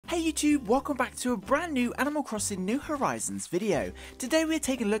Hey YouTube, welcome back to a brand new Animal Crossing New Horizons video. Today we're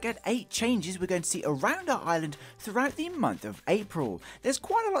taking a look at 8 changes we're going to see around our island throughout the month of April. There's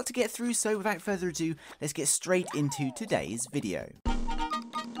quite a lot to get through, so without further ado, let's get straight into today's video.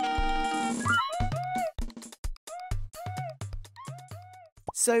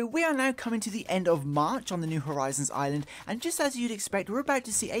 So we are now coming to the end of March on the New Horizons island, and just as you'd expect, we're about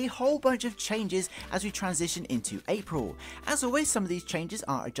to see a whole bunch of changes as we transition into April. As always, some of these changes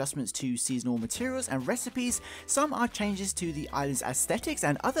are adjustments to seasonal materials and recipes, some are changes to the island's aesthetics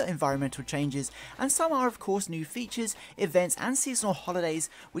and other environmental changes, and some are of course new features, events and seasonal holidays,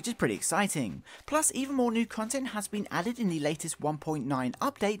 which is pretty exciting. Plus, even more new content has been added in the latest 1.9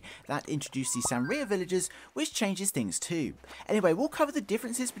 update that introduced the Sanria villagers, which changes things too. Anyway, we'll cover the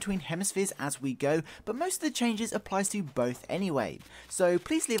differences between hemispheres as we go, but most of the changes applies to both anyway. So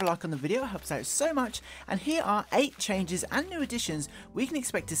please leave a like on the video, it helps out so much, and here are 8 changes and new additions we can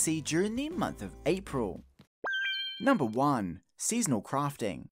expect to see during the month of April. Number 1. Seasonal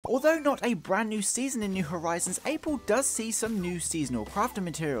crafting. Although not a brand new season in New Horizons, April does see some new seasonal crafting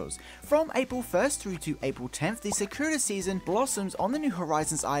materials. From April 1st through to April 10th, the Sakura season blossoms on the New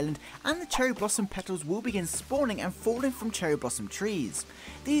Horizons island, and the cherry blossom petals will begin spawning and falling from cherry blossom trees.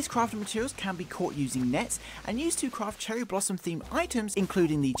 These crafting materials can be caught using nets and used to craft cherry blossom themed items,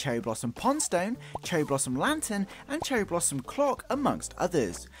 including the cherry blossom pond stone, cherry blossom lantern and cherry blossom clock, amongst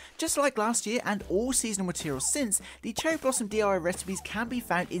others. Just like last year and all seasonal materials since, the cherry blossom DIY recipes can be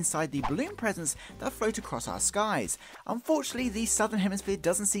found inside the bloom presents that float across our skies. Unfortunately, the southern hemisphere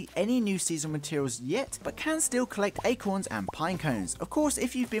doesn't see any new seasonal materials yet, but can still collect acorns and pine cones. Of course,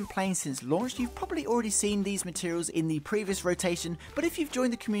 if you've been playing since launch, you've probably already seen these materials in the previous rotation, but if you've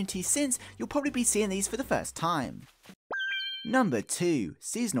joined the community since, you'll probably be seeing these for the first time. Number 2.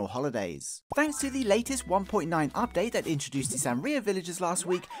 Seasonal holidays. Thanks to the latest 1.9 update that introduced the Sanria villagers last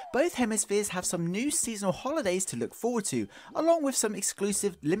week, both hemispheres have some new seasonal holidays to look forward to, along with some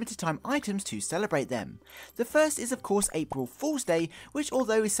exclusive limited time items to celebrate them. The first is of course April Fool's Day, which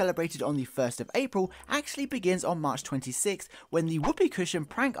although is celebrated on the 1st of April, actually begins on March 26th, when the Whoopee Cushion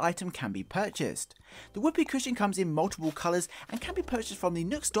prank item can be purchased. The Whoopee Cushion comes in multiple colours and can be purchased from the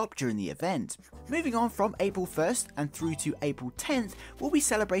Nook Stop during the event. Moving on from April 1st and through to April 10th, we'll be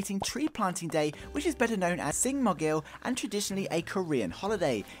celebrating Tree Planting Day, which is better known as Sing Mogil and traditionally a Korean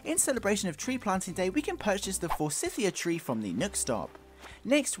holiday. In celebration of Tree Planting Day, we can purchase the Forsythia tree from the Nook Stop.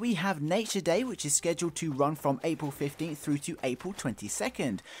 Next we have Nature Day, which is scheduled to run from April 15th through to April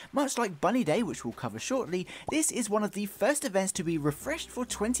 22nd. Much like Bunny Day, which we'll cover shortly, this is one of the first events to be refreshed for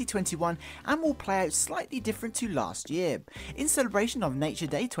 2021 and will play out slightly different to last year. In celebration of Nature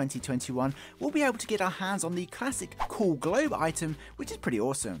Day 2021, we'll be able to get our hands on the classic Cool Globe item, which is pretty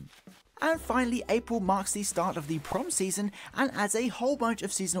awesome. And finally, April marks the start of the prom season and adds a whole bunch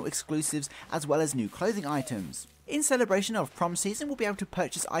of seasonal exclusives as well as new clothing items. In celebration of prom season, we'll be able to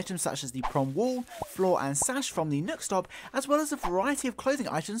purchase items such as the prom wall, floor and sash from the Nook Stop, as well as a variety of clothing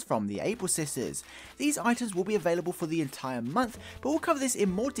items from the Able Sisters. These items will be available for the entire month, but we'll cover this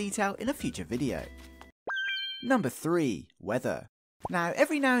in more detail in a future video. Number 3. Weather. Now,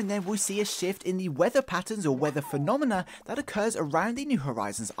 every now and then we see a shift in the weather patterns or weather phenomena that occurs around the New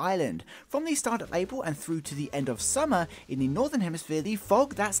Horizons island. From the start of April and through to the end of summer, in the northern hemisphere, the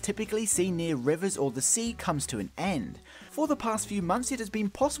fog that's typically seen near rivers or the sea comes to an end. For the past few months, it has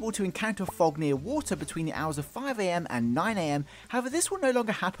been possible to encounter fog near water between the hours of 5 AM and 9 AM, however this will no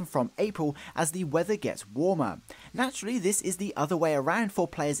longer happen from April as the weather gets warmer. Naturally, this is the other way around for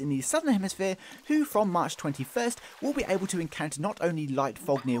players in the southern hemisphere, who from March 21st will be able to encounter not only light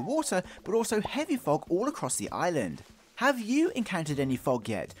fog near water, but also heavy fog all across the island. Have you encountered any fog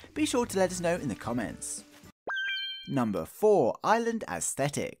yet? Be sure to let us know in the comments. Number 4. Island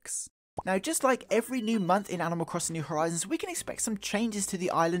aesthetics. Now, just like every new month in Animal Crossing New Horizons, we can expect some changes to the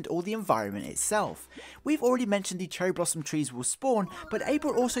island or the environment itself. We've already mentioned the cherry blossom trees will spawn, but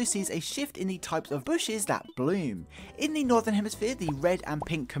April also sees a shift in the types of bushes that bloom. In the northern hemisphere, the red and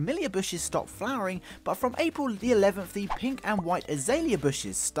pink camellia bushes stop flowering, but from April the 11th, the pink and white azalea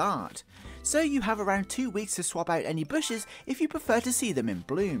bushes start. So you have around 2 weeks to swap out any bushes if you prefer to see them in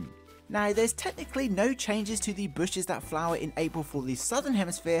bloom. Now, there's technically no changes to the bushes that flower in April for the southern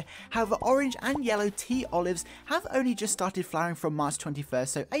hemisphere, however orange and yellow tea olives have only just started flowering from March 21st,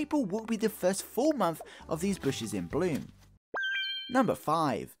 so April will be the first full month of these bushes in bloom. Number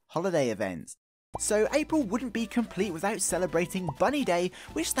 5. Holiday events. So April wouldn't be complete without celebrating Bunny Day,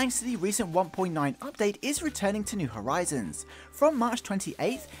 which thanks to the recent 1.9 update is returning to New Horizons. From March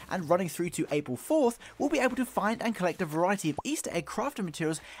 28th and running through to April 4th, we'll be able to find and collect a variety of Easter egg crafting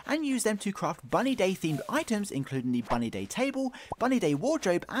materials and use them to craft Bunny Day themed items, including the Bunny Day table, Bunny Day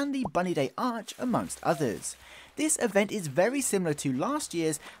wardrobe and the Bunny Day arch, amongst others. This event is very similar to last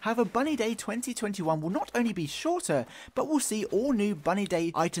year's, however Bunny Day 2021 will not only be shorter, but we'll see all new Bunny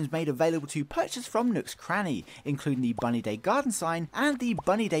Day items made available to purchase from Nook's Cranny, including the Bunny Day garden sign and the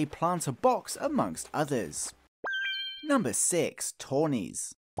Bunny Day planter box, amongst others. Number 6.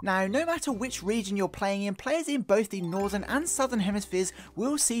 Tawnies. Now, no matter which region you're playing in, players in both the northern and southern hemispheres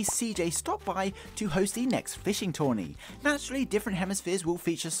will see CJ stop by to host the next fishing tourney. Naturally, different hemispheres will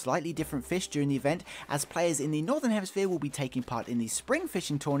feature slightly different fish during the event, as players in the northern hemisphere will be taking part in the spring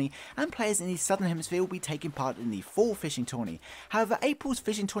fishing tourney and players in the southern hemisphere will be taking part in the fall fishing tourney. However, April's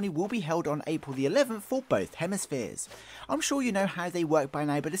fishing tourney will be held on April the 11th for both hemispheres. I'm sure you know how they work by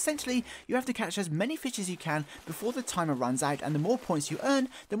now, but essentially you have to catch as many fish as you can before the timer runs out, and the more points you earn,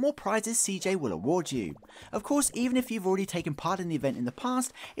 the more prizes CJ will award you. Of course, even if you've already taken part in the event in the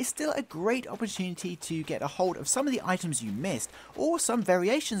past, it's still a great opportunity to get a hold of some of the items you missed, or some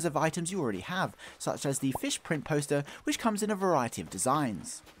variations of items you already have, such as the fish print poster, which comes in a variety of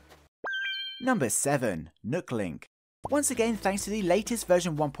designs. Number 7. Nook Link. Once again, thanks to the latest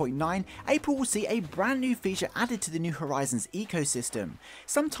version 1.9, April will see a brand new feature added to the New Horizons ecosystem.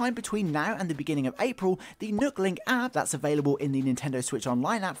 Sometime between now and the beginning of April, the Nook Link app that's available in the Nintendo Switch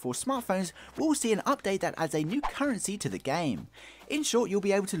Online app for smartphones will see an update that adds a new currency to the game. In short, you'll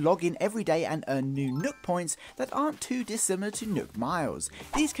be able to log in every day and earn new Nook points that aren't too dissimilar to Nook Miles.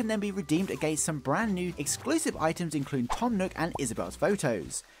 These can then be redeemed against some brand new exclusive items including Tom Nook and Isabel's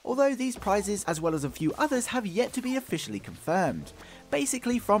photos. Although these prizes, as well as a few others, have yet to be officially confirmed.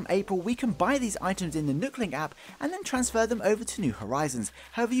 Basically, from April we can buy these items in the Nook Link app and then transfer them over to New Horizons.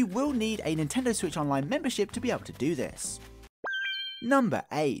 However, you will need a Nintendo Switch Online membership to be able to do this. Number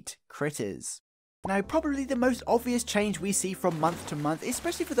 8. Critters. Now, probably the most obvious change we see from month to month,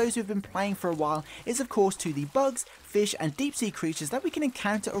 especially for those who have been playing for a while, is of course to the bugs, fish and deep sea creatures that we can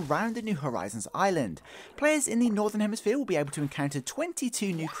encounter around the New Horizons island. Players in the Northern Hemisphere will be able to encounter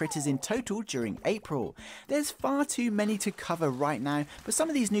 22 new critters in total during April. There's far too many to cover right now, but some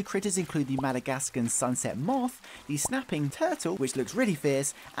of these new critters include the Madagascan sunset moth, the snapping turtle, which looks really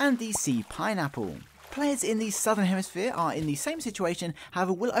fierce, and the sea pineapple. Players in the Southern Hemisphere are in the same situation,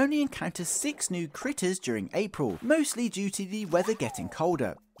 however will only encounter 6 new critters during April, mostly due to the weather getting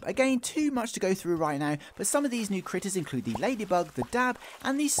colder. Again, too much to go through right now, but some of these new critters include the ladybug, the dab,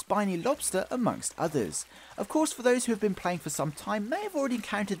 and the spiny lobster, amongst others. Of course, for those who have been playing for some time may have already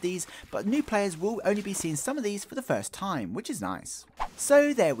encountered these, but new players will only be seeing some of these for the first time, which is nice.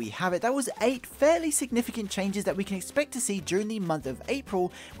 So there we have it, that was 8 fairly significant changes that we can expect to see during the month of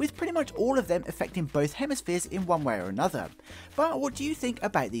April, with pretty much all of them affecting both hemispheres in one way or another. But what do you think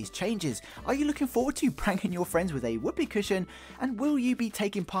about these changes? Are you looking forward to pranking your friends with a whoopee cushion, and will you be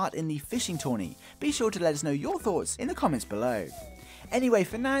taking part in the fishing tourney? Be sure to let us know your thoughts in the comments below. Anyway,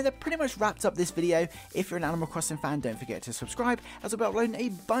 for now, that pretty much wraps up this video. If you're an Animal Crossing fan, don't forget to subscribe, as I'll be uploading a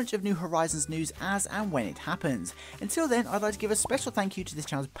bunch of New Horizons news as and when it happens. Until then, I'd like to give a special thank you to this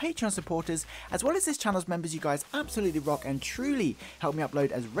channel's Patreon supporters, as well as this channel's members. You guys absolutely rock and truly help me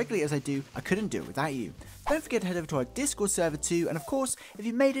upload as regularly as I do. I couldn't do it without you. Don't forget to head over to our Discord server too, and of course, if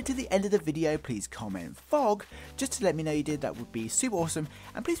you made it to the end of the video, please comment fog, just to let me know you did. That would be super awesome,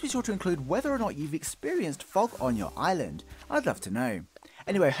 and please be sure to include whether or not you've experienced fog on your island. I'd love to know.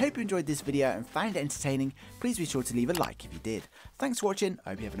 Anyway, I hope you enjoyed this video and found it entertaining. Please be sure to leave a like if you did. Thanks for watching, I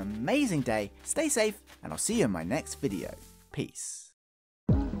hope you have an amazing day, stay safe, and I'll see you in my next video. Peace.